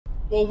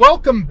Well,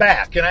 welcome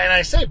back. And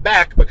I say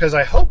back because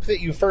I hope that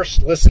you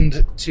first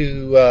listened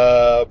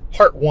to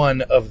part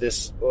one of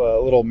this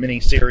little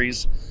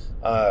mini-series.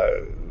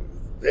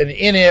 And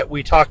in it,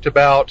 we talked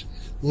about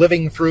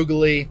living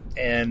frugally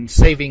and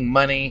saving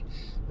money,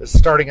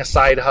 starting a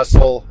side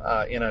hustle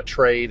in a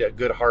trade, a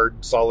good,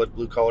 hard, solid,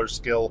 blue-collar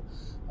skill.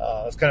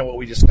 That's kind of what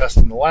we discussed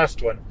in the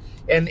last one.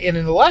 And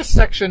in the last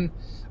section,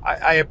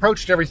 I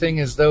approached everything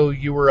as though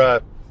you were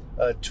a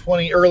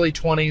early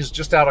 20s,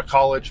 just out of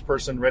college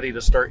person ready to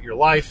start your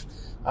life.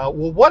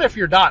 Well, what if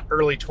you're not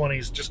early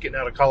 20s, just getting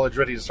out of college,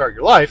 ready to start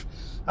your life?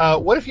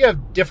 What if you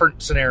have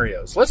different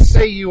scenarios? Let's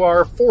say you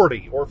are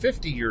 40 or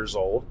 50 years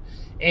old,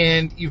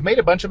 and you've made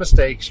a bunch of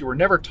mistakes. You were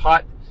never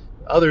taught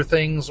other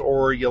things,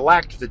 or you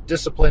lacked the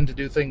discipline to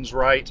do things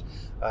right.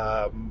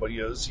 So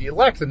you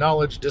lacked the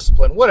knowledge,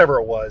 discipline, whatever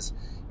it was,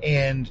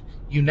 and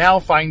you now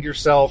find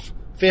yourself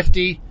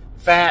 50,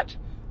 fat,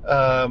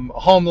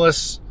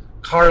 homeless,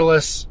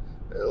 carless.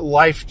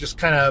 Life just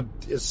kind of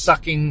is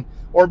sucking,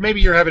 or maybe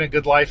you're having a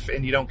good life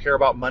and you don't care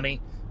about money.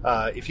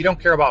 If you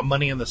don't care about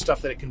money and the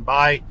stuff that it can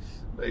buy,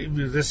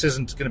 this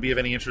isn't going to be of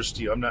any interest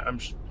to you. I'm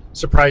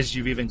surprised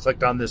you've even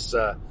clicked on this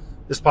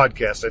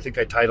podcast. I think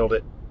I titled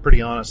it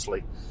pretty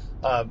honestly.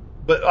 But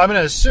I'm going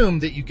to assume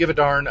that you give a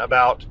darn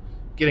about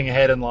getting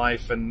ahead in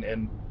life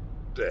and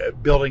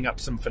building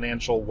up some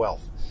financial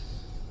wealth.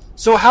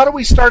 So how do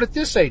we start at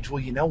this age?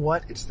 Well, you know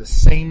what? It's the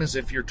same as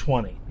if you're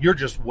 20. You're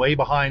just way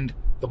behind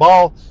the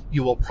ball.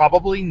 You will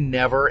probably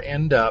never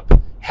end up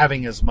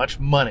having as much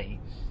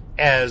money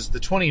as the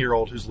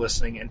 20-year-old who's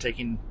listening and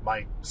taking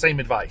my same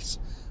advice.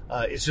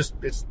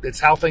 It's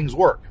how things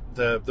work.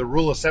 The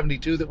rule of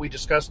 72 that we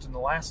discussed in the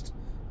last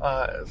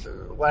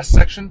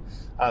section.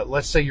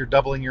 Let's say you're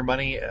doubling your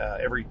money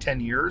every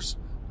 10 years.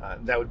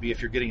 That would be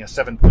if you're getting a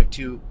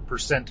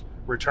 7.2%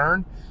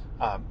 return.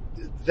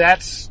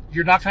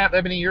 You're not going to have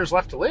that many years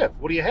left to live.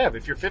 What do you have?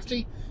 If you're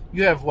 50,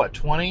 you have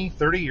 20,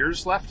 30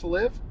 years left to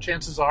live,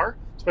 chances are,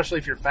 especially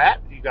if you're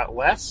fat, you got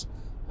less.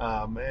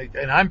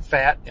 And I'm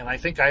fat, and I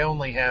think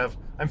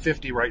I'm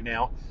 50 right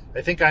now.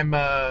 I think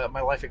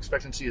my life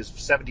expectancy is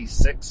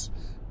 76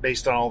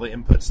 based on all the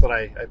inputs that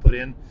I put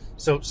in.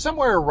 So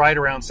somewhere right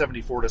around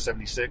 74 to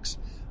 76.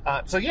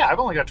 So yeah, I've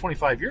only got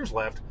 25 years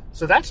left.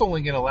 So that's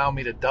only going to allow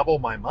me to double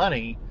my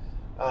money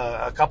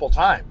a couple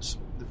times.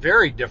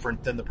 Very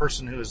different than the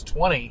person who is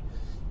 20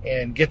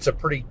 and gets a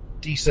pretty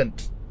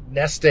decent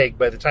nest egg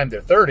by the time they're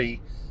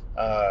 30.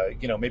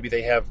 Maybe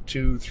they have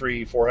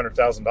 $200,000, $300,000,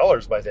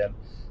 $400,000 by then.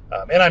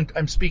 And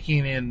I'm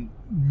speaking in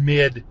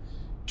mid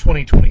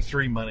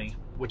 2023 money,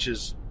 which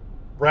is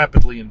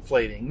rapidly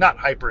inflating, not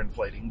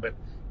hyperinflating, but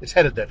it's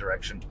headed that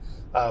direction.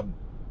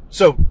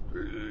 So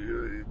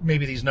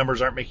maybe these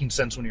numbers aren't making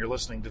sense when you're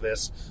listening to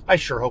this. I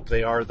sure hope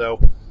they are, though.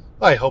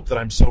 I hope that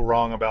I'm so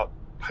wrong about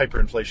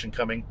hyperinflation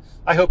coming.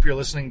 I hope you're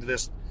listening to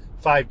this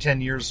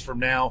 5-10 years from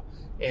now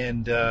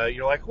and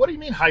you're like, what do you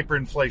mean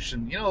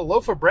hyperinflation? A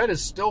loaf of bread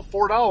is still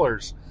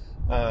 $4.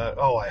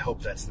 I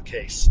hope that's the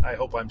case. I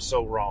hope I'm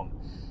so wrong.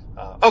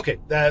 Okay,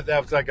 I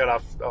got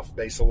off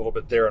base a little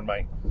bit there on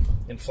my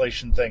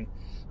inflation thing.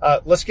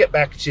 Let's get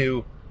back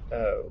to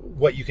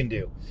what you can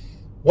do.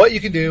 What you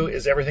can do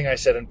is everything I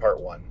said in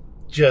part one.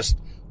 Just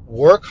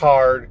work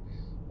hard,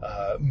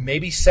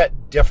 maybe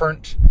set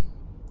different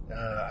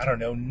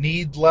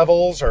need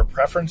levels or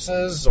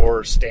preferences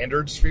or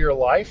standards for your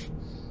life,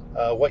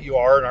 what you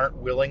are and aren't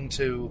willing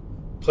to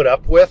put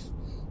up with.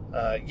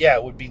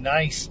 It would be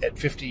nice at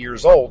 50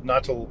 years old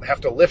not to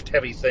have to lift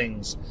heavy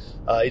things.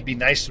 It'd be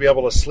nice to be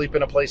able to sleep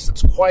in a place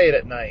that's quiet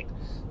at night.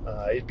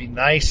 It'd be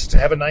nice to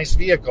have a nice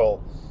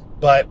vehicle.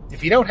 But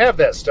if you don't have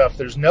that stuff,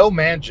 there's no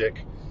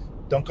magic.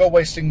 Don't go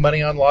wasting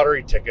money on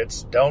lottery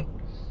tickets. Don't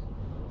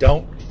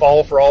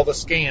fall for all the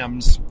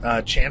scams.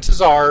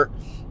 Chances are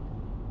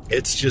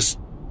it's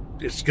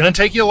going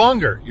to take you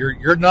longer. You're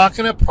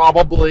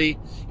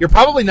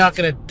probably not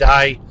going to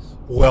die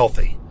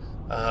wealthy,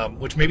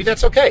 which maybe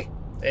that's okay.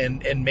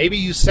 And maybe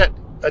you set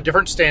a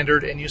different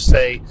standard and you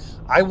say,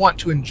 I want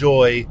to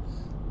enjoy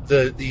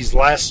these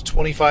last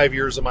 25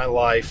 years of my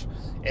life,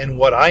 and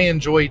what I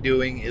enjoy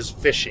doing is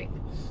fishing.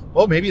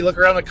 Well, maybe look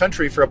around the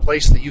country for a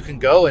place that you can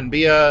go and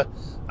be a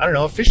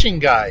fishing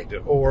guide,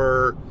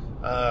 or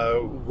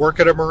work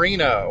at a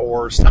marina,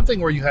 or something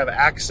where you have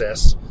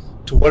access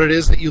to what it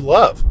is that you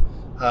love.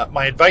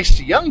 My advice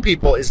to young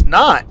people is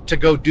not to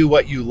go do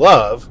what you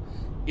love.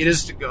 It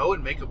is to go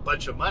and make a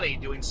bunch of money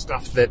doing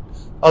stuff that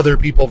other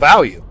people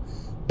value.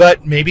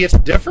 But maybe it's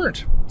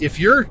different. If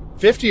you're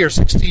 50 or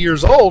 60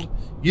 years old,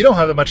 you don't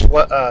have that much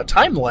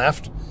time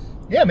left.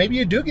 Yeah, maybe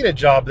you do get a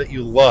job that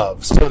you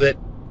love, so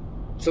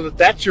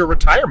that's your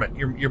retirement.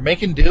 You're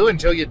making do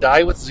until you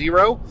die with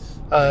zero.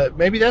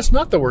 Maybe that's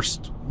not the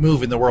worst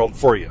move in the world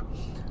for you.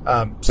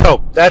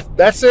 So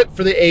that's it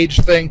for the age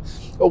thing.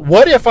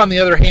 What if, on the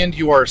other hand,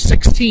 you are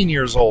 16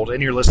 years old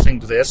and you're listening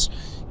to this?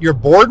 You're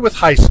bored with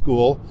high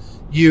school.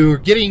 You're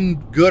getting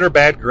good or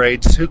bad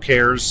grades. Who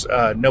cares?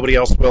 Nobody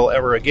else will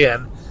ever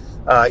again,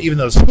 even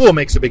though school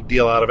makes a big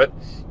deal out of it.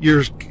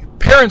 Your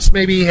parents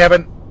maybe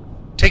haven't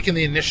taken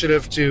the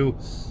initiative to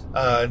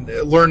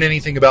learn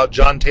anything about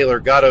John Taylor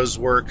Gatto's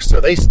work.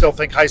 So they still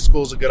think high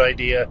school is a good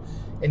idea,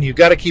 and you've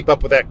got to keep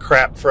up with that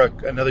crap for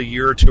another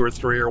year or 2 or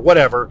 3 or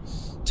whatever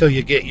till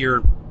you get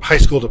your high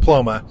school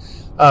diploma.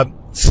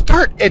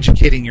 Start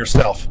educating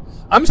yourself.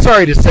 I'm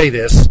sorry to say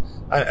this,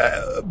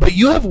 but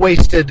you have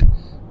wasted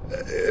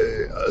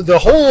the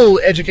whole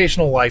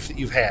educational life that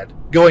you've had,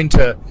 going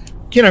to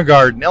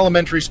kindergarten,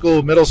 elementary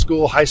school, middle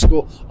school, high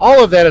school.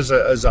 All of that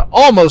is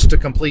almost a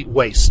complete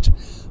waste.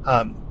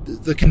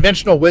 The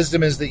conventional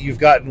wisdom is that you've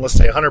gotten, let's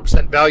say,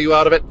 100% value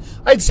out of it.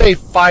 I'd say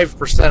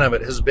 5% of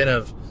it has been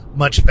of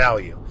much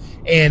value.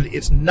 And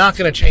it's not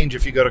going to change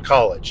if you go to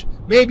college.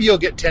 Maybe you'll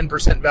get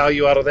 10%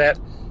 value out of that.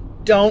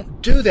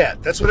 Don't do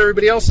that. That's what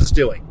everybody else is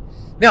doing.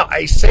 Now,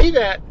 I say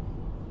that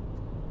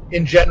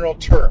in general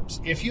terms.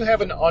 If you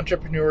have an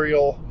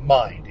entrepreneurial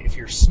mind, if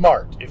you're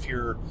smart, if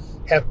you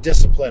have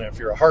discipline, if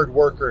you're a hard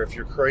worker, if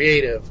you're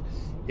creative,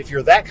 if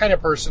you're that kind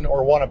of person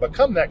or want to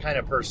become that kind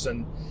of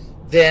person,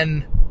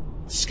 then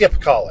skip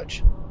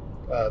college.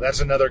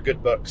 That's another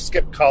good book,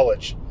 Skip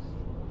College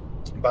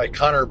by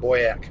Connor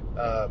Boyack.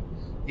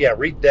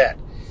 Read that.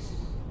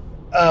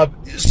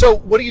 So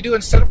what do you do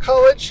instead of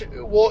college?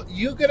 Well,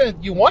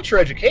 you want your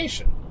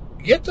education.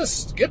 Get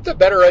the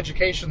better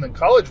education than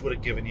college would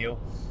have given you.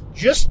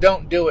 Just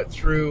don't do it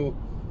through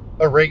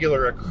a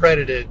regular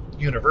accredited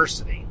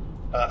university,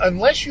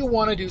 unless you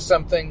want to do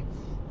something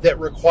that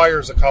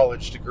requires a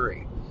college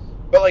degree.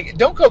 But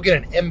don't go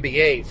get an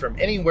MBA from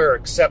anywhere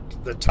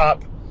except the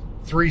top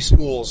 3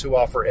 schools who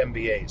offer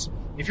MBAs.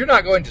 If you're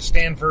not going to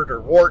Stanford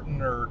or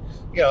Wharton or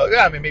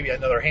maybe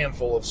another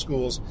handful of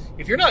schools,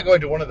 if you're not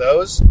going to one of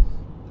those,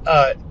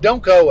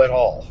 don't go at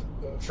all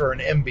for an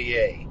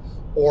MBA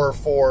or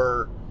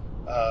for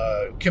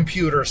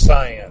computer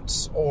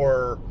science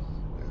or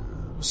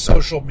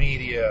social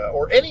media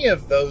or any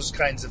of those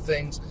kinds of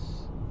things.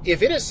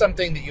 If it is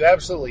something that you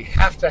absolutely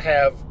have to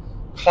have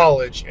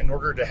college in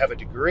order to have a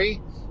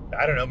degree,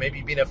 I don't know,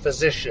 maybe being a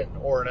physician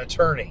or an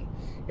attorney,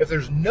 if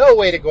there's no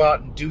way to go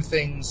out and do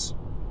things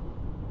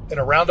in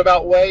a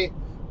roundabout way,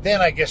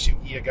 then I guess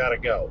you got to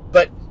go.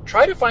 But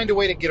try to find a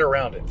way to get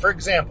around it. For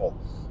example,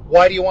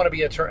 why do you want to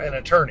be an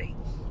attorney?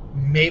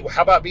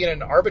 How about being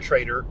an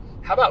arbitrator?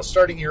 How about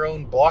starting your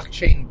own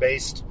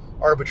blockchain-based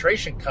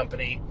arbitration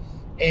company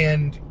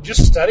and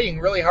just studying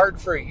really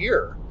hard for a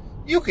year?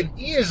 You can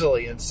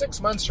easily, in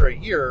 6 months or a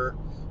year,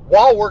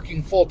 while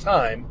working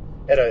full-time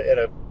at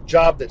a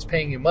job that's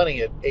paying you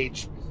money at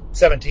age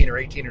 17 or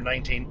 18 or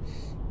 19,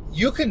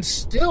 you can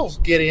still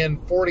get in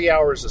 40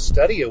 hours of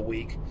study a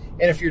week.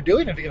 And if you're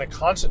doing it in a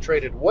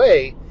concentrated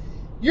way,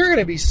 you're going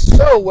to be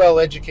so well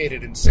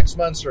educated in 6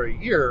 months or a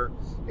year,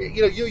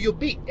 you'll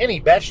beat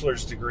any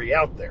bachelor's degree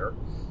out there.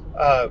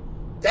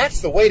 That's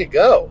the way to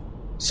go.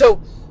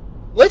 So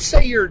let's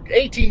say you're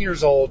 18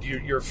 years old,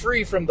 you're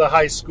free from the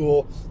high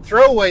school,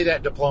 throw away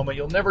that diploma,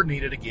 you'll never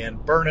need it again,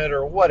 burn it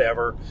or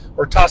whatever,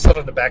 or toss it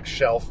on the back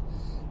shelf,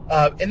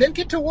 and then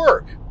get to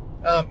work.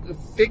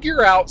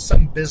 Figure out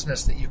some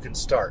business that you can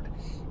start.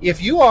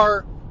 If you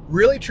are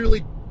really,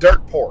 truly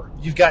dirt poor,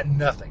 you've got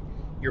nothing.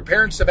 Your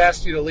parents have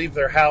asked you to leave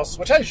their house,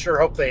 which I sure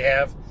hope they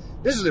have.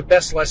 This is the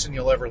best lesson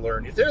you'll ever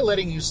learn. If they're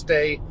letting you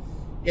stay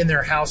in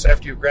their house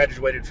after you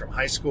graduated from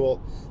high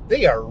school,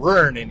 they are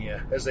ruining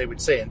you, as they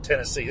would say in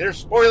Tennessee. They're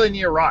spoiling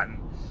you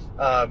rotten.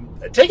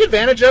 Take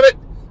advantage of it,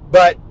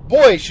 but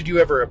boy, should you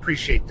ever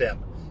appreciate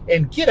them.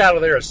 And get out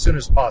of there as soon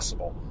as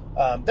possible.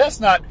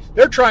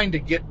 They're trying to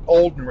get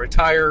old and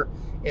retire,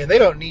 and they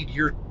don't need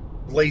your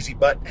lazy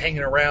butt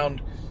hanging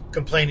around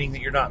complaining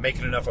that you're not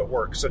making enough at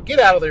work. So get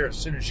out of there as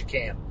soon as you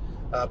can.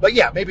 But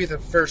yeah, maybe the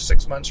first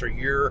 6 months or a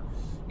year,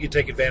 you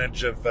take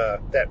advantage of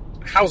that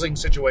housing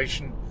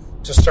situation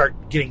to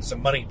start getting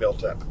some money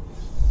built up.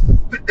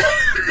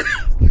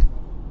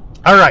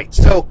 All right,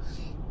 so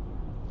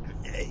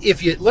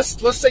if you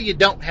let's say you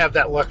don't have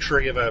that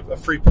luxury of a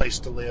free place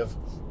to live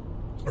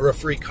or a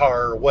free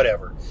car or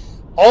whatever,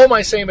 all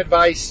my same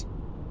advice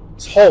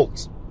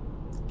holds.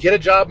 Get a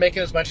job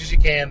making as much as you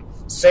can,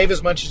 save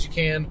as much as you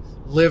can,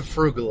 live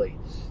frugally.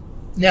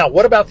 Now,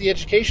 what about the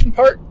education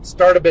part?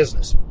 Start a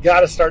business. Got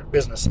to start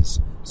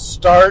businesses.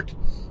 Start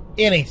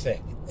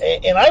anything.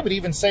 And I would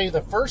even say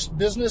the first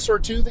business or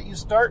two that you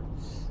start,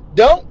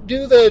 don't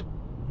do the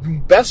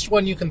best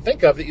one you can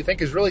think of that you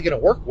think is really going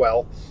to work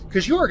well,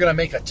 because you are going to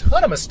make a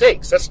ton of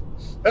mistakes.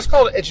 That's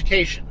called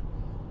education.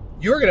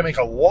 You're going to make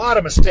a lot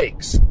of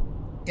mistakes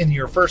in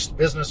your first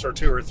business or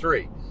two or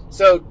three.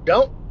 So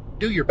don't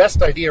do your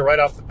best idea right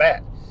off the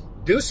bat.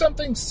 Do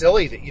something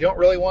silly that you don't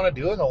really want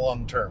to do in the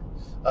long term.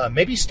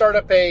 Maybe start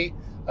up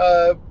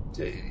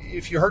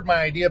if you heard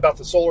my idea about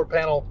the solar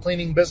panel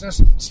cleaning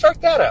business,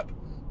 start that up.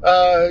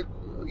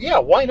 Yeah,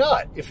 why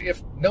not?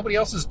 If nobody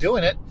else is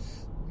doing it,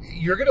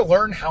 you're going to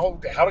learn how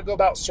to go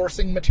about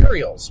sourcing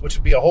materials, which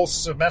would be a whole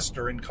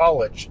semester in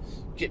college,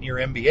 getting your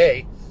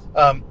MBA,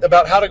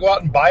 about how to go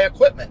out and buy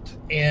equipment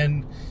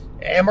and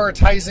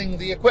amortizing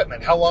the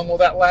equipment. How long will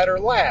that ladder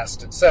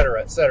last, et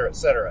cetera, et cetera, et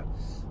cetera.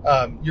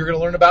 You're going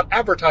to learn about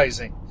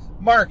advertising,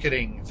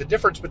 marketing, the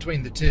difference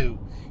between the two.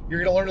 You're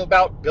going to learn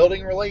about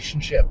building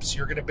relationships.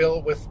 You're going to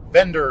build with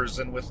vendors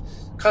and with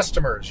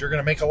customers. You're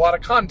going to make a lot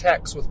of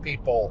contacts with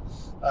people.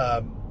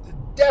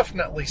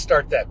 Definitely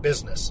start that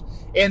business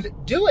and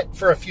do it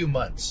for a few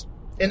months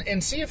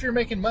and see if you're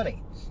making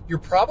money. You're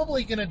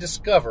probably going to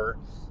discover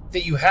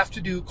that you have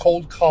to do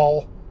cold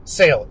call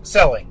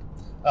selling.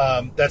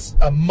 That's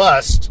a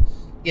must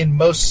in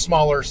most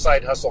smaller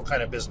side hustle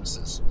kind of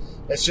businesses.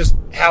 That's just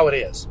how it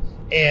is.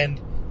 And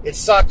it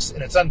sucks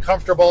and it's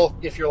uncomfortable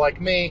if you're like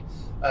me.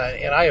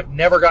 And I have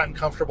never gotten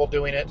comfortable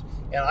doing it.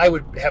 And I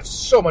would have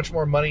so much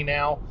more money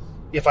now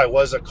if I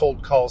was a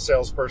cold call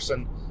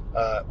salesperson.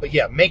 But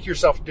yeah, make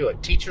yourself do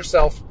it. Teach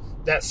yourself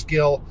that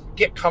skill.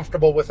 Get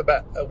comfortable with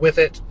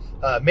it.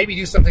 Maybe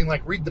do something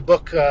like read the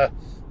book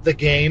The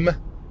Game.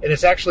 And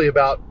it's actually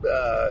about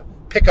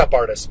pickup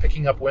artists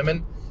picking up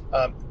women.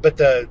 But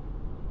the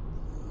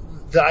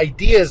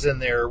ideas in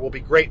there will be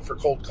great for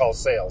cold call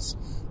sales.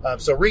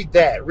 So read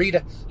that.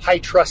 Read High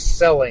Trust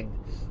Selling.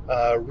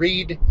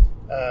 Read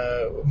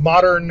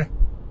Modern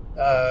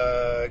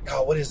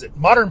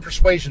Modern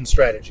Persuasion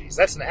Strategies.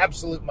 That's an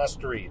absolute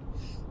must read.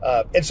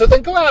 And so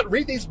then go out and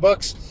read these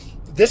books.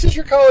 This is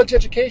your college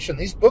education.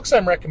 These books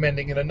I'm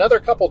recommending, and another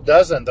couple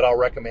dozen that I'll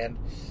recommend,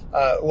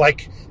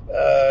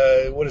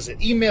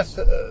 E-Myth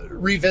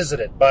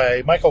Revisited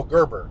by Michael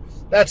Gerber.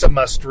 That's a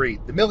must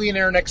read. The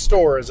Millionaire Next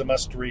Door is a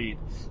must read.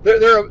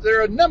 There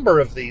are a number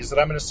of these that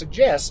I'm going to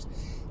suggest.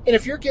 And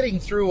if you're getting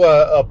through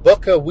a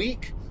book a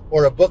week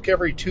or a book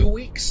every 2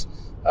 weeks,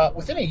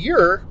 within a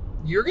year,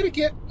 you're going to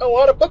get a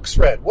lot of books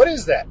read. What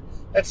is that?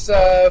 That's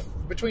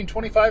between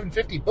 25 and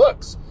 50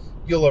 books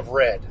you'll have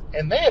read.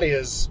 And that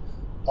is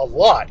a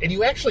lot. And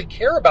you actually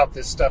care about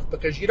this stuff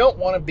because you don't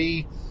want to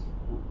be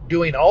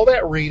doing all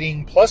that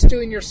reading, plus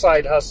doing your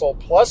side hustle,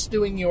 plus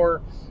doing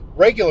your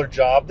regular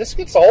job. This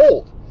gets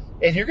old.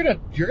 And you're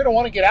gonna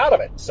want to get out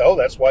of it. So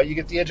that's why you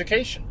get the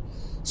education.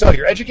 So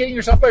you're educating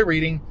yourself by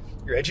reading.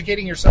 You're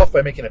educating yourself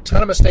by making a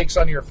ton of mistakes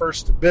on your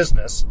first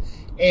business.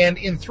 And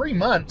in 3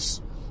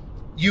 months,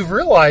 you've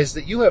realized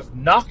that you have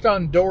knocked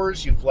on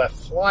doors. You've left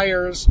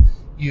flyers.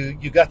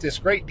 You got this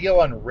great deal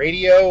on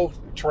radio,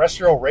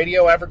 terrestrial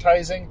radio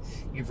advertising.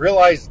 You've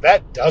realized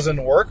that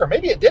doesn't work, or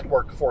maybe it did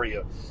work for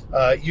you.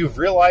 You've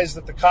realized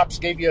that the cops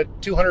gave you a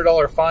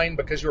 $200 fine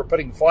because you were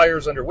putting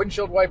flyers under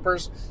windshield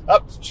wipers.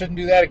 Shouldn't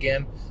do that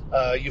again.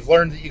 You've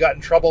learned that you got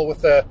in trouble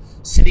with the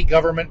city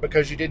government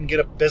because you didn't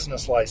get a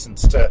business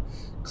license to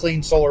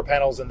clean solar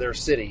panels in their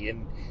city.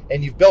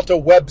 And you've built a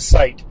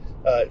website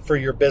for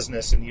your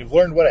business, and you've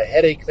learned what a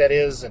headache that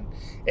is.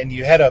 And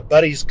you had a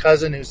buddy's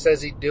cousin who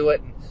says he'd do it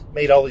and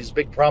made all these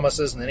big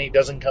promises, and then he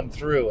doesn't come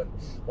through. And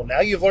well,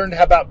 now you've learned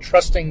how about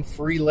trusting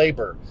free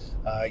labor.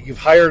 You've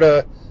hired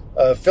a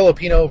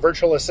Filipino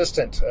virtual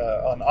assistant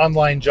on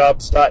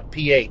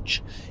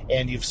onlinejobs.ph,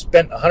 and you've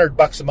spent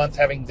 $100 a month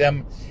having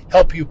them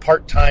help you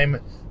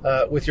part-time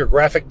with your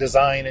graphic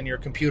design and your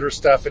computer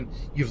stuff. And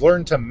you've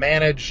learned to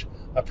manage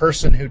a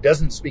person who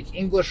doesn't speak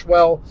English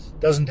well,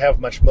 doesn't have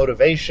much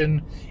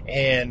motivation,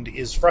 and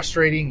is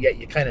frustrating, yet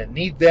you kind of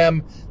need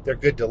them. They're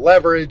good to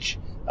leverage.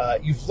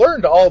 You've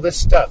learned all this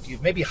stuff.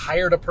 You've maybe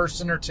hired a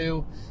person or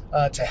two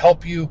to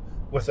help you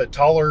with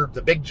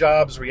the big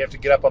jobs where you have to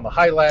get up on the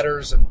high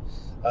ladders. And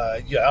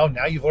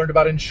now you've learned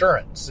about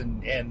insurance.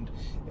 And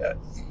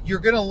you're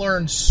going to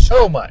learn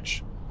so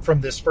much from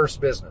this first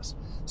business.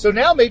 So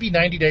now maybe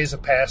 90 days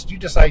have passed. You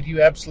decide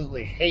you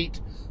absolutely hate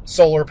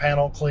solar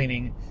panel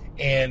cleaning,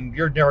 and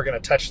you're never going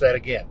to touch that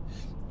again.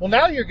 Well,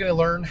 now you're going to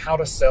learn how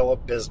to sell a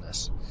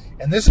business.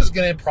 And this is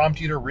going to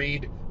prompt you to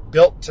read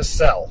Built to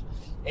Sell.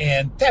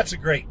 And that's a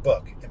great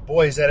book. And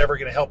boy, is that ever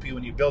going to help you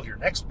when you build your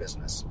next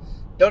business.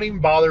 Don't even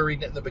bother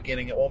reading it in the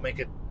beginning. It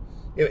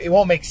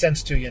won't make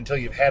sense to you until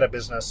you've had a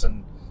business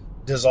and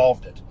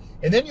dissolved it.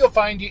 And then you'll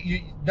find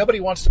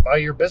nobody wants to buy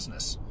your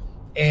business.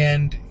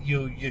 And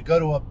you go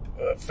to a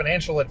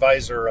financial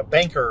advisor, a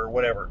banker or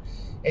whatever,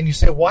 and you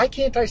say, why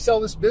can't I sell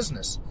this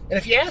business? And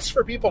if you ask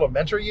for people to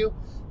mentor you,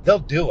 they'll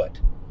do it.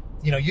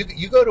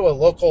 You go to a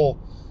local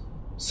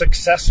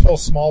successful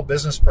small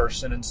business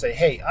person and say,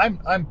 hey,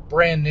 I'm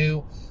brand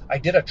new. I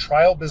did a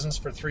trial business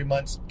for 3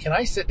 months. Can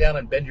I sit down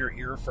and bend your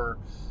ear for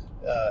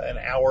an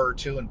hour or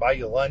two and buy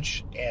you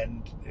lunch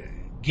and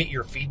get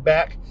your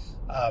feedback?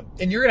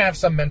 And you're going to have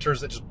some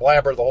mentors that just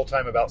blabber the whole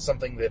time about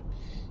something that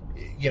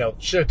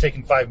should have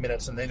taken 5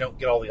 minutes, and they don't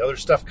get all the other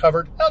stuff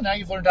covered. Well, now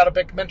you've learned how to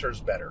pick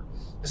mentors better.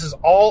 This is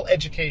all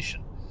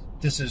education.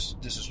 This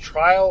is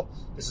trial.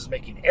 This is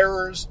making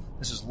errors.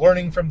 This is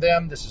learning from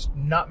them. This is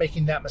not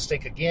making that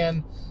mistake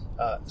again.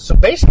 So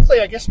basically,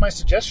 I guess my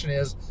suggestion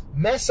is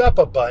mess up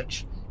a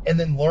bunch and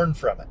then learn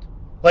from it.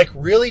 Like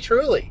really,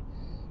 truly.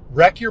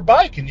 Wreck your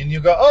bike and then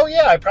you go, oh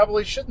yeah, I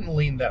probably shouldn't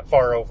lean that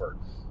far over.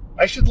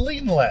 I should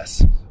lean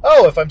less.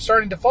 Oh, if I'm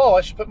starting to fall,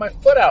 I should put my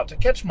foot out to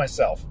catch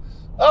myself.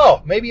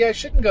 Oh, maybe I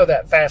shouldn't go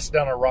that fast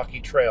down a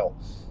rocky trail.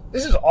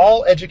 This is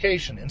all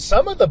education. And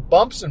some of the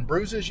bumps and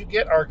bruises you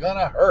get are going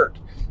to hurt.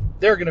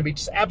 They're going to be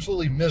just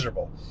absolutely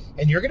miserable.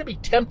 And you're going to be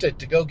tempted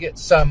to go get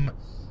some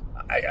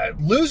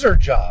loser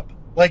job,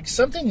 like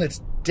something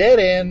that's dead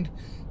end,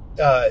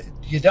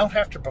 You don't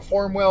have to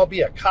perform well,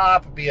 be a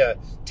cop, be a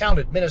town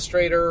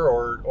administrator,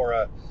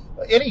 or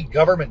any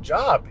government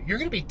job. You're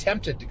going to be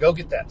tempted to go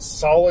get that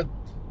solid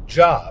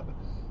job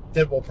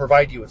that will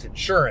provide you with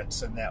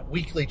insurance and that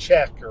weekly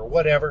check or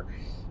whatever.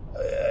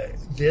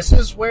 This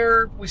is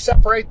where we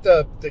separate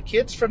the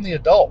kids from the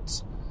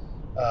adults.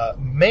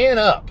 Man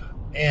up.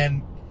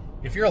 And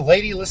if you're a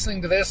lady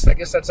listening to this, I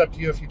guess that's up to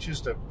you if you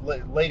choose to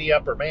lady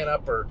up or man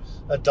up or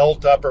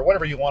adult up or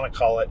whatever you want to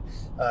call it.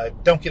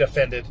 Don't get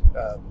offended.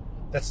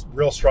 That's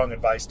real strong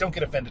advice. Don't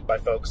get offended by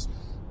folks.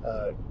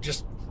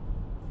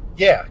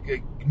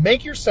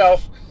 Make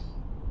yourself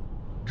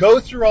go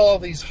through all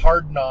of these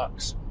hard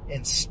knocks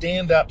and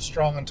stand up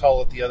strong and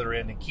tall at the other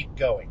end and keep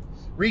going.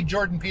 Read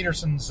Jordan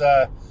Peterson's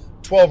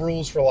 12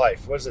 Rules for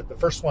Life. What is it? The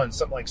first one,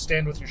 something like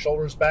stand with your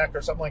shoulders back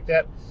or something like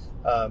that.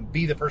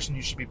 Be the person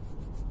you should be.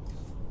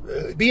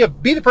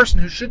 Be the person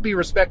who should be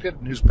respected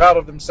and who's proud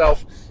of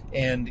themselves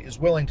and is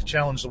willing to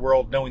challenge the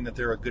world, knowing that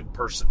they're a good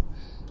person.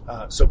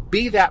 So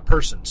be that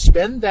person.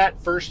 Spend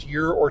that first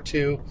year or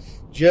two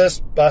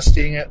just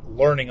busting it,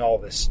 learning all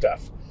this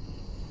stuff.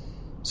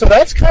 So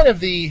that's kind of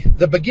the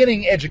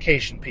beginning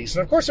education piece.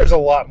 And of course, there's a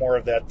lot more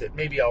of that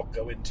maybe I'll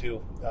go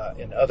into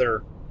in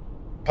other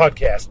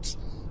podcasts.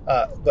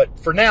 But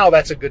for now,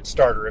 that's a good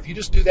starter. If you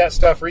just do that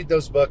stuff, read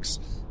those books,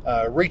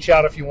 reach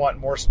out if you want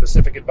more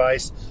specific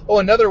advice. Oh,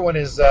 another one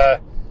is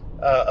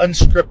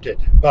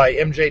Unscripted by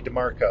MJ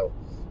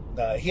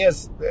DeMarco. He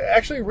has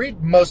actually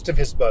read most of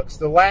his books,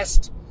 the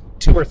last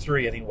 2 or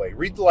 3 anyway.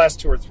 Read the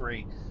last 2 or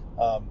 3.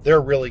 They're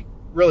really,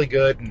 really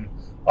good and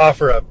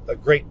offer a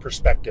great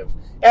perspective,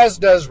 as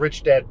does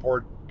Rich Dad,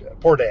 Poor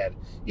Dad.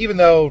 Even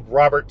though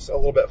Robert's a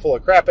little bit full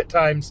of crap at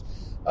times,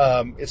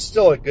 it's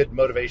still a good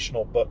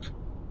motivational book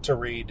to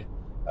read.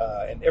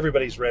 And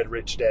everybody's read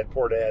Rich Dad,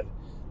 Poor Dad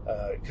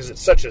because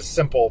it's such a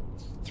simple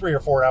 3 or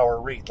 4 hour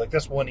read. Like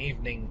this one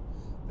evening,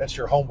 that's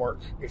your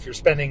homework. If you're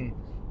spending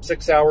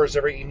 6 hours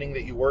every evening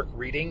that you work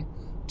reading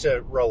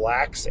to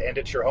relax and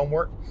it's your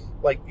homework,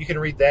 like you can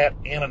read that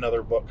and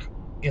another book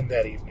in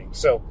that evening.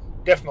 So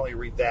definitely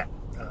read that.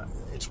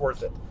 It's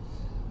worth it.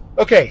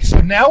 Okay,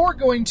 so now we're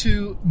going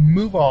to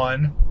move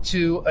on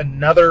to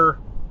another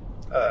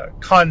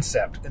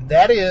concept, and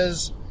that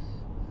is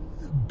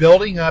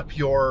building up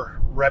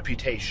your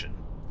reputation.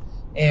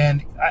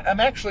 And I'm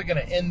actually going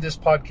to end this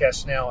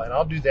podcast now, and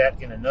I'll do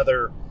that in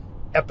another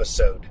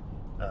episode.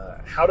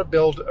 How to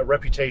build a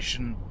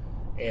reputation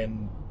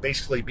and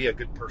basically be a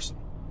good person.